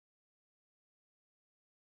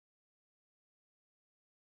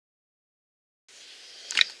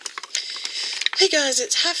Hey guys,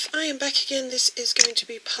 it's Haff. I am back again. This is going to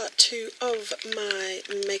be part 2 of my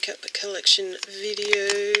makeup collection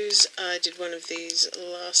videos. I did one of these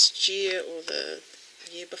last year or the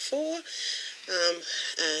year before,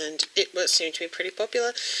 and it seemed to be pretty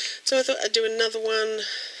popular, so I thought I'd do another one.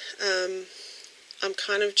 I'm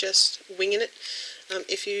kind of just winging it.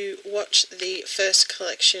 If you watch the first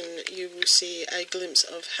collection, you will see a glimpse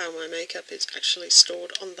of how my makeup is actually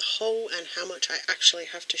stored on the whole and how much I actually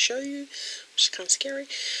have to show you, which is kind of scary.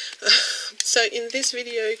 So in this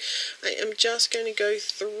video, I am just going to go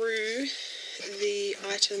through the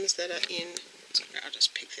items that are in. Sorry, I'll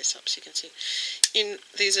just pick this up so you can see.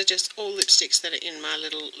 These are just all lipsticks that are in my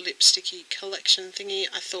little lipsticky collection thingy.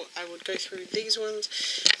 I thought I would go through these ones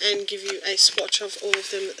and give you a swatch of all of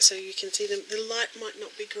them so you can see them. The light might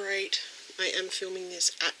not be great. I am filming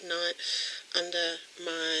this at night under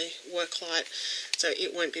my work light, so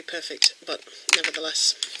it won't be perfect, but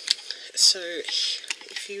nevertheless. So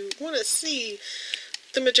if you want to see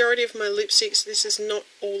the majority of my lipsticks, this is not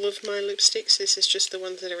all of my lipsticks. This is just the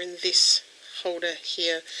ones that are in this holder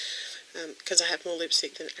here, because I have more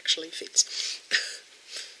lipstick than actually fits.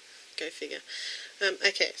 Go figure.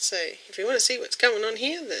 Okay, so if you want to see what's going on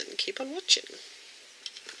here, then keep on watching.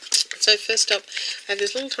 So first up, I have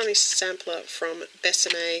this little tiny sampler from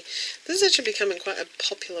Besame. This is actually becoming quite a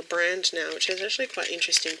popular brand now, which is actually quite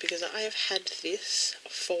interesting because I have had this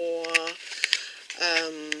for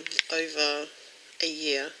over a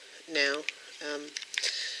year now.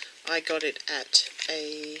 I got it at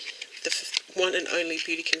the one and only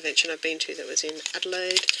beauty convention I've been to that was in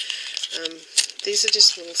Adelaide. These are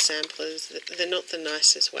just little samplers. They're not the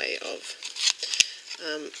nicest way of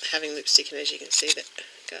having lipstick, and as you can see, that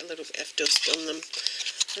got a little bit of dust on them.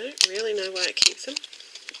 I don't really know why I keep them,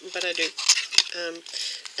 but I do.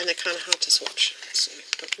 And they're kind of hard to swatch, so,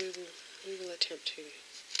 but we will attempt to.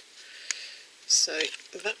 So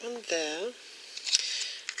that one there,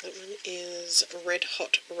 that one is Red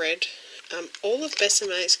Hot Red. All of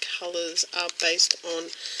Besame's colours are based on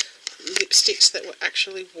lipsticks that were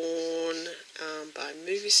actually worn by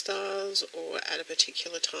movie stars or at a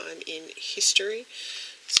particular time in history.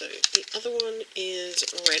 So the other one is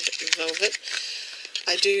Red Velvet.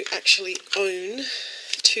 I do actually own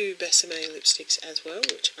 2 Besame lipsticks as well,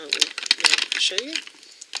 which I will now show you.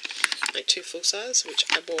 Like 2 full size, which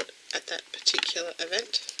I bought at that particular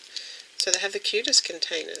event. So they have the cutest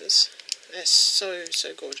containers. They're so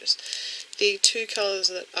gorgeous. The 2 colours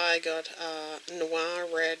that I got are Noir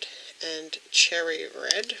Red and Cherry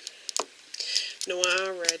Red.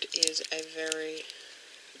 Noir Red is a very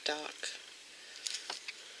dark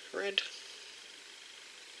red.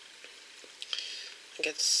 I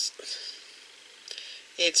guess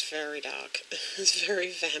it's very dark. It's very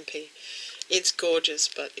vampy. It's gorgeous,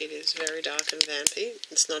 but it is very dark and vampy.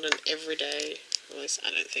 It's not an everyday, at least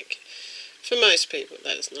I don't think. For most people,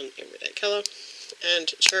 that is not an everyday colour. And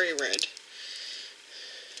Cherry Red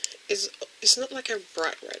is not like a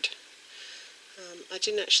bright red. I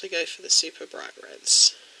didn't actually go for the super bright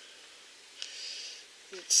reds.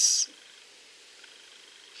 It's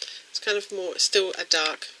kind of more, still a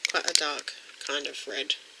dark, quite a dark kind of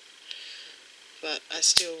red. But I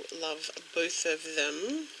still love both of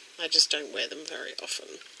them. I just don't wear them very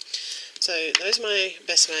often. So those are my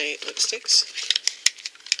Besame lipsticks.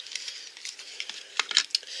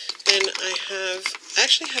 Then I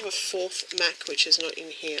actually have a 4th MAC which is not in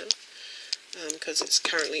here because it's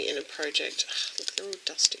currently in a project. Look, they're all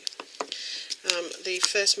dusty. The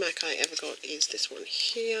first MAC I ever got is this one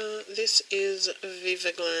here. This is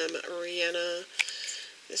Viva Glam Rihanna.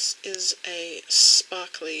 This is a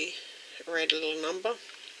sparkly red little number.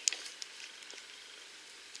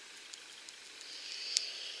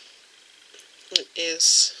 It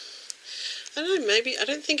is, I don't know, maybe, I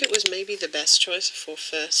don't think it was maybe the best choice for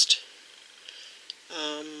first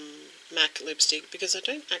MAC lipstick, because I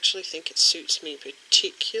don't actually think it suits me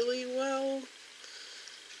particularly well.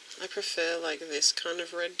 I prefer like this kind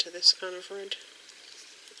of red to this kind of red.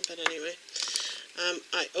 But anyway,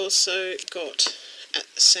 I also got at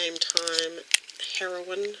the same time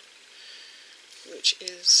Heroin, which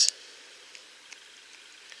is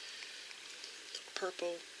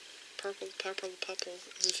purple.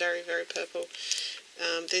 It's very purple.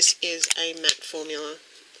 This is a matte formula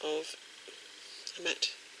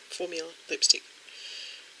lipstick,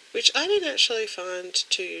 which I didn't actually find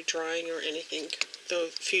too drying or anything.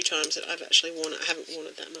 The few times that I've actually worn it, I haven't worn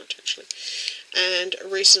it that much actually. And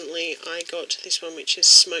recently I got this one, which is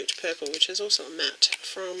Smoked Purple, which is also a matte,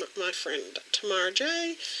 from my friend Tamara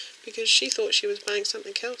J, because she thought she was buying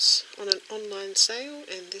something else on an online sale,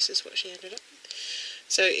 and this is what she ended up with.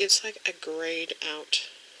 So it's like a greyed out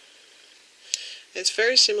It's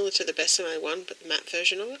very similar to the Besame one, but the matte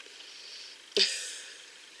version of it.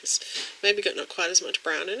 It's maybe got not quite as much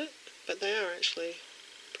brown in it, but they are actually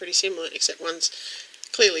pretty similar, except one's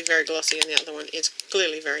clearly very glossy and the other one is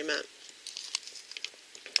clearly very matte.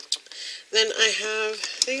 Then I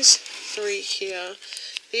have these three here.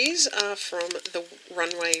 These are from the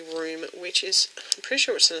Runway Room, which is, I'm pretty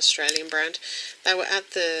sure it's an Australian brand. They were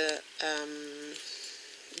at the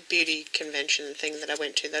beauty convention thing that I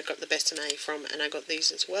went to. They got the Besame from, and I got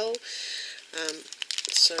these as well.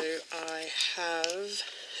 So I have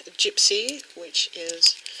Gypsy, which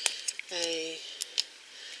is a,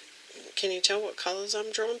 can you tell what colours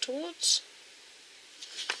I'm drawn towards?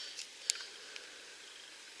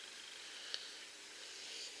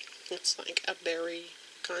 It's like a berry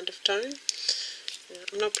kind of tone.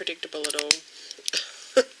 I'm not predictable at all.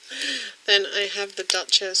 Then I have the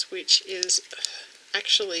Duchess, which is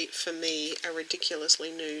actually, for me, a ridiculously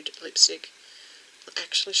nude lipstick. I'm not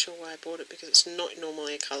actually sure why I bought it, because it's not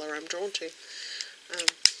normally a colour I'm drawn to.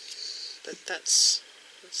 But that's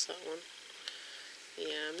that one.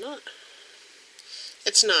 Yeah, I'm not...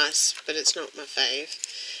 It's nice, but it's not my fave.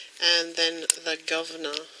 And then the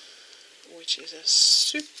Governor, which is a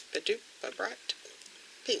super duper bright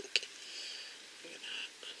pink. Look at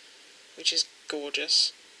that. Which is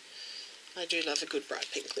gorgeous. I do love a good bright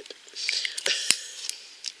pink lip.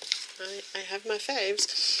 I have my faves.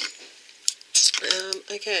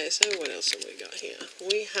 Okay, so what else have we got here?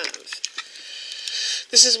 We have...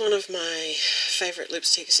 This is one of my favourite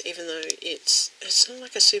lipsticks, even though it's not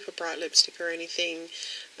like a super bright lipstick or anything.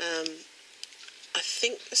 I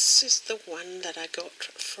think this is the one that I got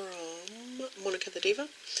from Monica the Diva.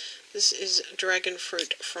 This is Dragon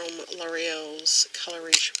Fruit from L'Oreal's Colour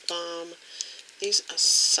Riche Balm. These are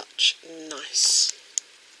such nice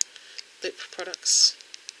lip products.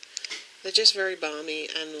 They're just very balmy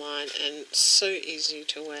and light and so easy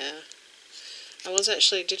to wear. I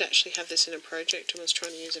did actually have this in a project and was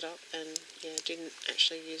trying to use it up, and yeah, didn't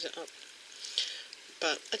actually use it up.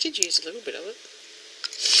 But I did use a little bit of it.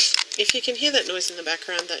 If you can hear that noise in the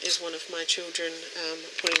background, that is one of my children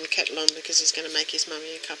putting the kettle on because he's going to make his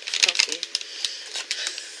mummy a cup of coffee.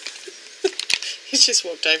 He's just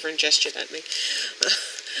walked over and gestured at me.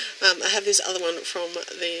 I have this other one from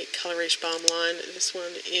the Colour Riche Balm line. This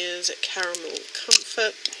one is Caramel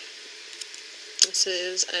Comfort. This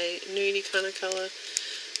is a nudie kind of colour.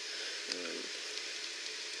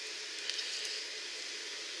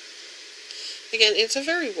 Again, it's a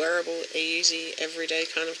very wearable, easy, everyday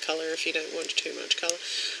kind of colour if you don't want too much colour.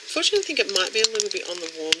 Unfortunately, I think it might be a little bit on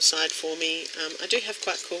the warm side for me. I do have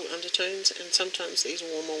quite cool undertones, and sometimes these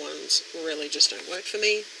warmer ones really just don't work for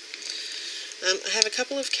me. I have a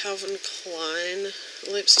couple of Calvin Klein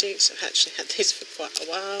lipsticks. I've actually had these for quite a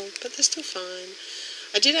while, but they're still fine.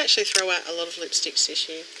 I did actually throw out a lot of lipsticks this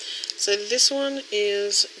year. So this one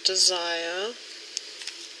is Desire,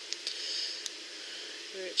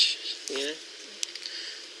 which, you know,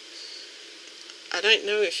 I don't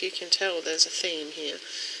know if you can tell there's a theme here.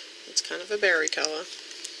 It's kind of a berry colour.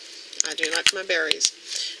 I do like my berries.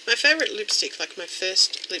 My favourite lipstick, like my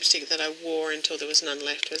first lipstick that I wore until there was none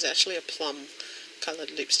left, was actually a plum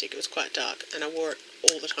coloured lipstick. It was quite dark and I wore it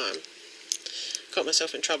all the time. Got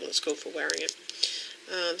myself in trouble at school for wearing it.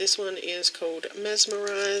 This one is called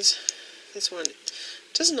Mesmerize. This one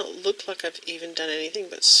does not look like I've even done anything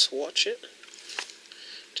but swatch it,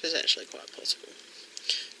 which is actually quite possible.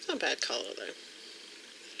 It's not a bad colour though.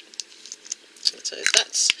 So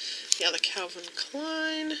that's the other Calvin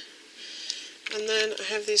Klein. And then I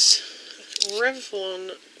have this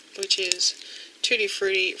Revlon, which is Tutti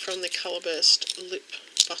Frutti from the Colourburst Lip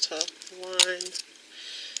Butter line.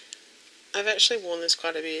 I've actually worn this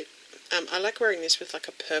quite a bit. I like wearing this with like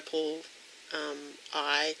a purple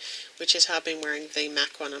eye, which is how I've been wearing the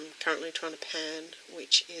MAC one I'm currently trying to pan,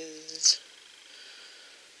 which is,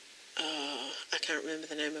 I can't remember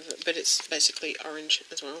the name of it, but it's basically orange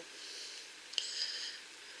as well.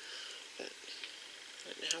 But I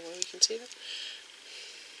don't know how well you can see that.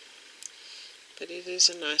 But it is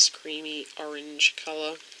a nice creamy orange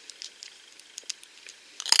colour.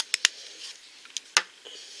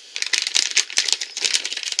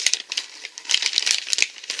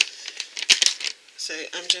 So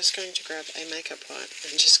I'm just going to grab a makeup wipe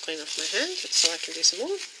and just clean off my hand so I can do some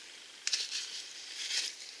more.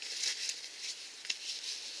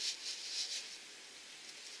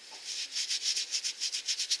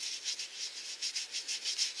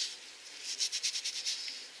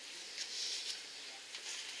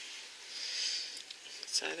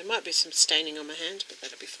 So there might be some staining on my hand, but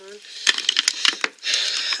that'll be fine.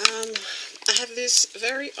 I have this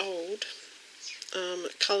very old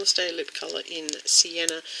Colour Stay lip colour in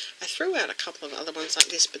Sienna. I threw out a couple of other ones like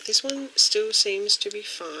this, but this one still seems to be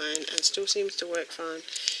fine and still seems to work fine.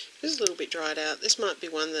 This is a little bit dried out. This might be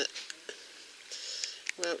one that,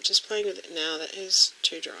 well, just playing with it now, that is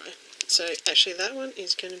too dry. So actually that one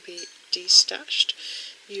is going to be destashed.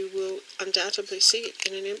 You will undoubtedly see it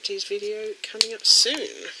in an empties video coming up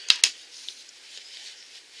soon.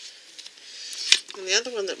 And the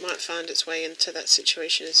other one that might find its way into that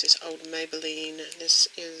situation is this old Maybelline. This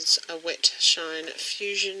is a Wet Shine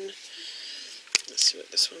Fusion. Let's see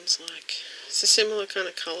what this one's like. It's a similar kind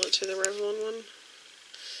of colour to the Revlon one.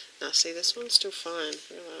 Now see, this one's still fine.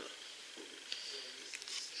 Look at that.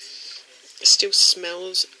 It still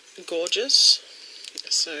smells gorgeous.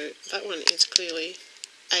 So that one is clearly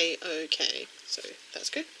A-OK. So that's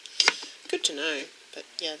good. Good to know. But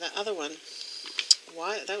yeah, that other one,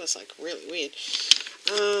 why, that was like really weird.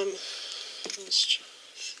 Let's try.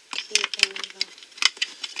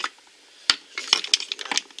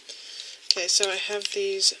 Okay, so I have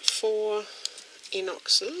these 4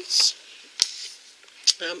 Inoxes.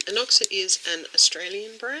 Inoxa is an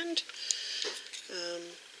Australian brand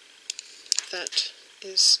that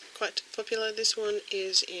is quite popular. This one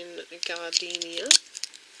is in Gardenia,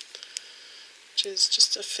 which is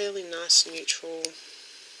just a fairly nice neutral.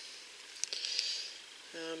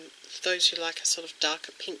 Those who like a sort of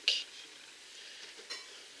darker pink,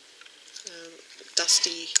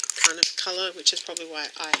 dusty kind of colour, which is probably why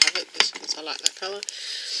I have it, because I like that colour.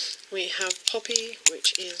 We have Poppy,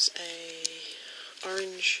 which is a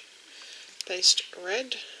orange based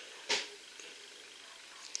red,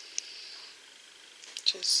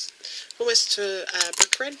 which is almost a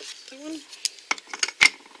brick red, that one.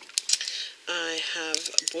 I have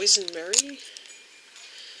Boysenberry,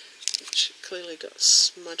 which clearly got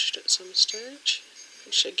smudged at some stage,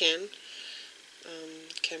 which again,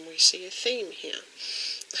 can we see a theme here?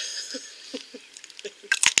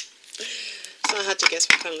 So I had to guess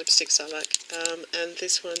what kind of lipsticks I like. And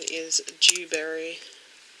this one is Dewberry,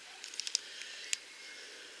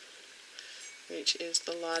 which is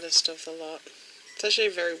the lightest of the lot. It's actually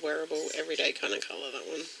a very wearable, everyday kind of colour, that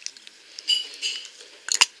one.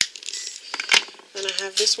 And I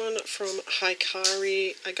have this one from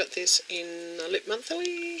Hikari. I got this in Lip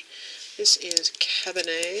Monthly. This is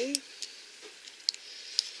Cabernet.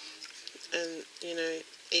 And, you know,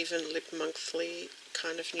 even Lip Monthly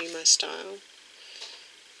kind of knew my style.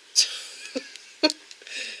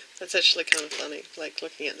 That's actually kind of funny, like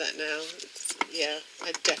looking at that now. Yeah,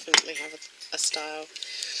 I definitely have a style.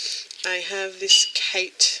 I have this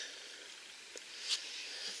Kate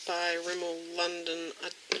by Rimmel London.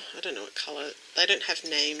 I don't know what colour. They don't have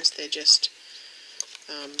names, they're just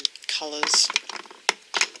colours.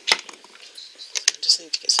 I just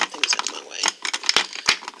need to get some things out of my way.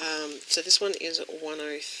 So this one is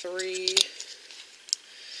 103,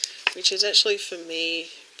 which is actually for me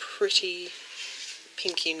pretty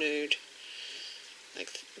pinky nude. Like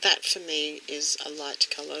that for me is a light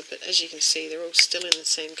colour, but as you can see they're all still in the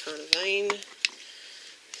same kind of vein.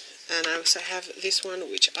 And I also have this one,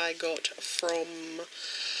 which I got from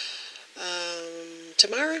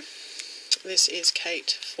Tamara. This is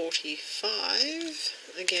Kate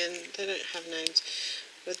 45. Again, they don't have names,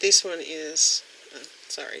 but this one is,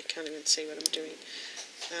 sorry, can't even see what I'm doing.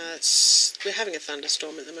 We're having a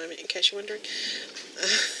thunderstorm at the moment, in case you're wondering.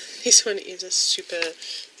 This one is a super,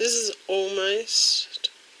 this is almost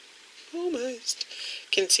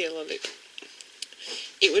concealer lip.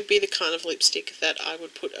 It would be the kind of lipstick that I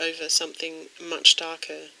would put over something much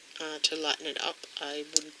darker to lighten it up. I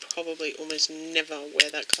would probably almost never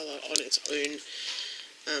wear that colour on its own.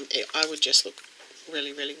 I would just look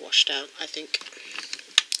really, really washed out, I think.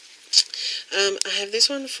 I have this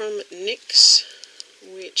one from NYX,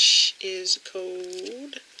 which is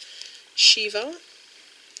called Shiva,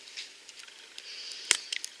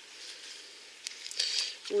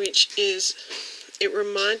 which is, it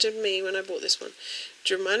reminded me when I bought this one,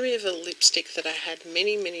 it reminded me of a lipstick that I had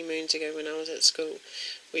many, many moons ago when I was at school,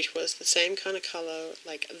 which was the same kind of colour,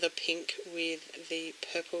 like the pink with the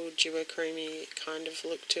purple duochrome kind of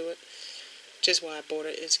look to it, which is why I bought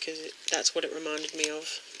it, is because that's what it reminded me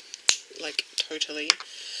of, like totally.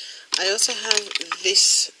 I also have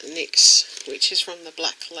this NYX, which is from the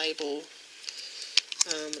Black Label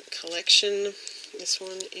collection. This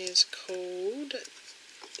one is called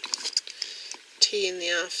Tea in the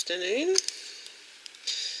Afternoon.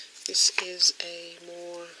 This is a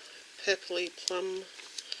more purpley plum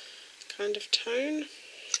kind of tone.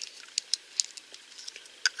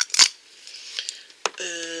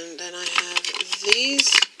 And then I have these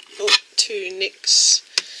two NYX.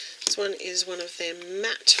 This one is one of their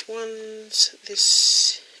matte ones.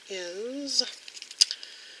 This is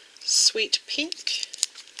Sweet Pink,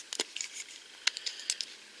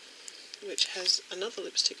 which has another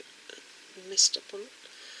lipstick messed up on it.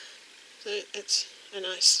 So it's a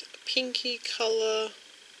nice pinky colour.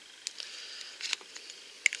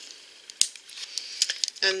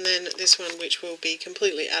 And then this one, which will be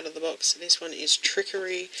completely out of the box, this one is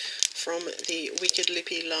Trickery from the Wicked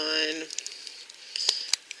Lippy line.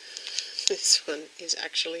 This one is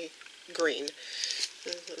actually green.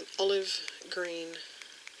 There's an olive green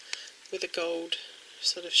with a gold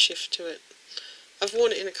sort of shift to it. I've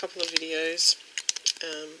worn it in a couple of videos,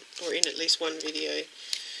 or in at least one video,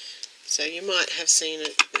 so you might have seen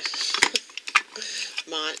it.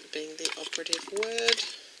 Might being the operative word.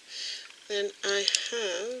 Then I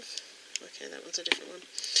have, okay, that one's a different one.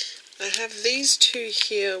 I have these two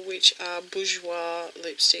here, which are Bourjois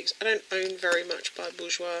lipsticks. I don't own very much by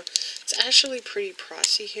Bourjois. It's actually pretty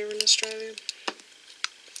pricey here in Australia.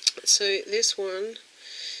 So this one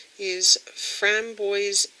is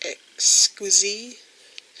Framboise Exquisite.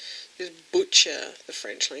 This is Butcher, the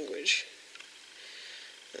French language.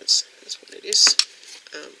 That's what it is.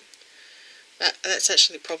 That's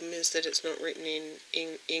actually the problem, is that it's not written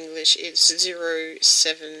in English. It's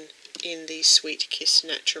 07 in the Sweet Kiss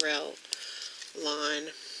Naturelle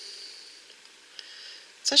line.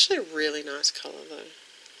 It's actually a really nice colour though.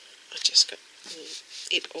 I just got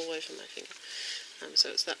it all over my finger. So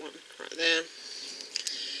it's that one right there.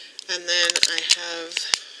 And then I have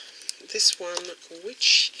this one,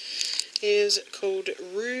 which is called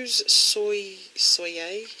Rouge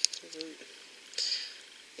Soye.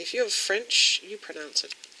 If you're French, you pronounce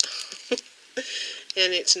it.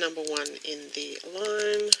 And it's number 1 in the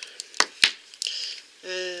line.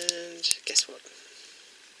 And guess what?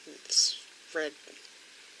 It's red.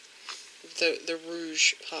 The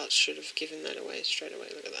rouge parts should have given that away straight away.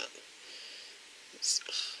 Look at that.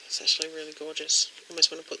 It's actually really gorgeous. Almost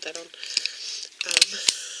want to put that on.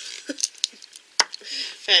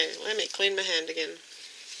 Okay, let me clean my hand again.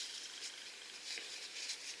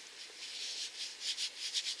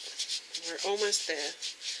 We're almost there.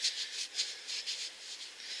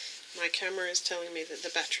 My camera is telling me that the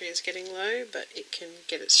battery is getting low, but it can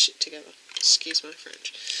get its shit together. Excuse my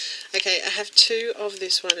French. Okay, I have 2 of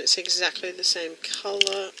this one. It's exactly the same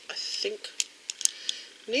colour, I think.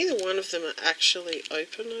 Neither one of them are actually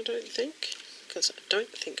open, I don't think, because I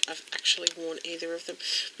don't think I've actually worn either of them.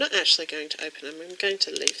 I'm not actually going to open them. I'm going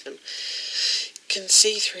to leave them. You can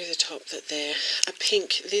see through the top that they're a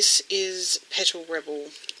pink. This is Petal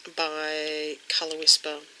Rebel by Colour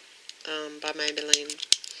Whisper, by Maybelline.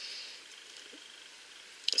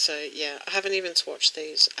 So yeah, I haven't even swatched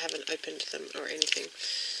these. I haven't opened them or anything.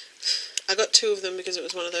 I got 2 of them because it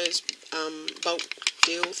was one of those bulk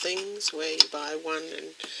deal things where you buy one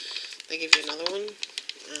and they give you another one.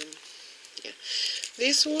 Yeah.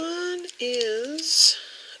 This one is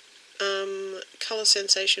Colour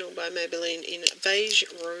Sensational by Maybelline in Beige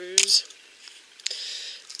Rose.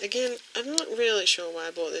 Again, I'm not really sure why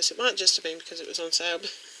I bought this. It might just have been because it was on sale.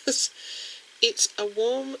 It's a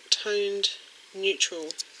warm toned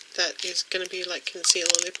neutral that is going to be like concealer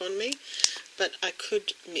lip on me, but I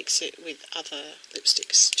could mix it with other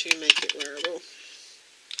lipsticks to make it wearable.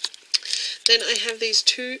 Then I have these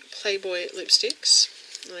 2 Playboy lipsticks.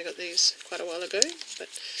 I got these quite a while ago, but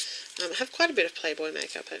I have quite a bit of Playboy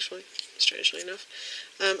makeup actually, strangely enough.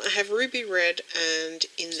 I have Ruby Red and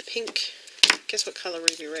in the pink. Guess what colour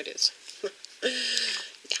Ruby Red is?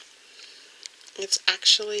 Yeah. It's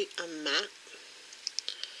actually a matte.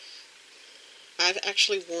 I've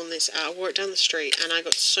actually worn this out. I wore it down the street and I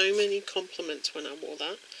got so many compliments when I wore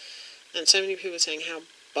that. And so many people saying how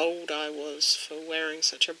bold I was for wearing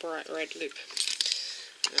such a bright red lip.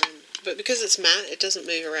 But because it's matte, it doesn't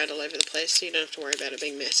move around all over the place, so you don't have to worry about it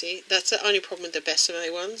being messy. That's the only problem with the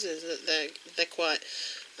Besame ones, is that they're quite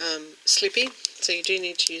slippy, so you do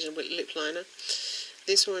need to use a lip liner.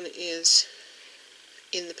 This one is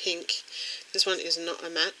in the pink. This one is not a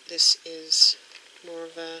matte. This is more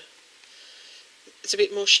of a... It's a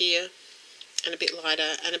bit more sheer and a bit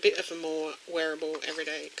lighter and a bit of a more wearable,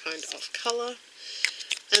 everyday kind of colour.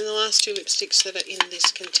 And the last 2 lipsticks that are in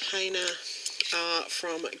this container are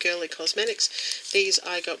from Girly Cosmetics. These,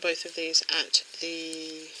 I got both of these at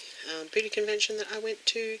the beauty convention that I went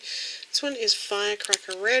to. This one is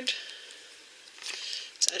Firecracker Red.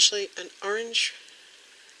 It's actually an orange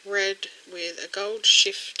red with a gold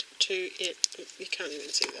shift to it. You can't even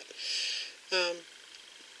see that.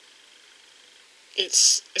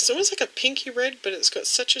 It's almost like a pinky red, but it's got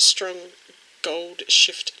such a strong gold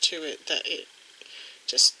shift to it that it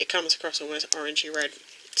comes across almost orangey red.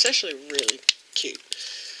 It's actually really cute.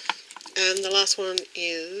 And the last one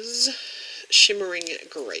is Shimmering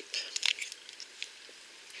Grape,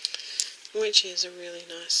 which is a really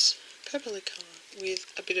nice purpley colour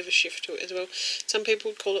with a bit of a shift to it as well. Some people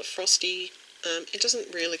would call it frosty. It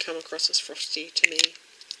doesn't really come across as frosty to me.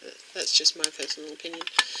 That's just my personal opinion.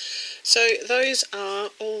 So those are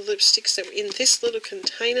all the lipsticks that were in this little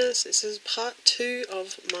container. So this is part 2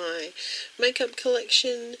 of my makeup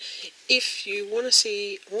collection. If you want to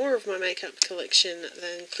see more of my makeup collection,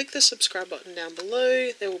 then click the subscribe button down below.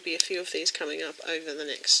 There will be a few of these coming up over the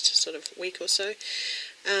next sort of week or so.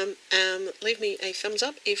 Leave me a thumbs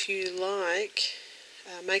up if you like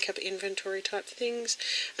makeup inventory type things,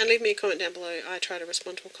 and leave me a comment down below. I try to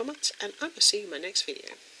respond to all comments, and I will see you in my next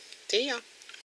video. See ya!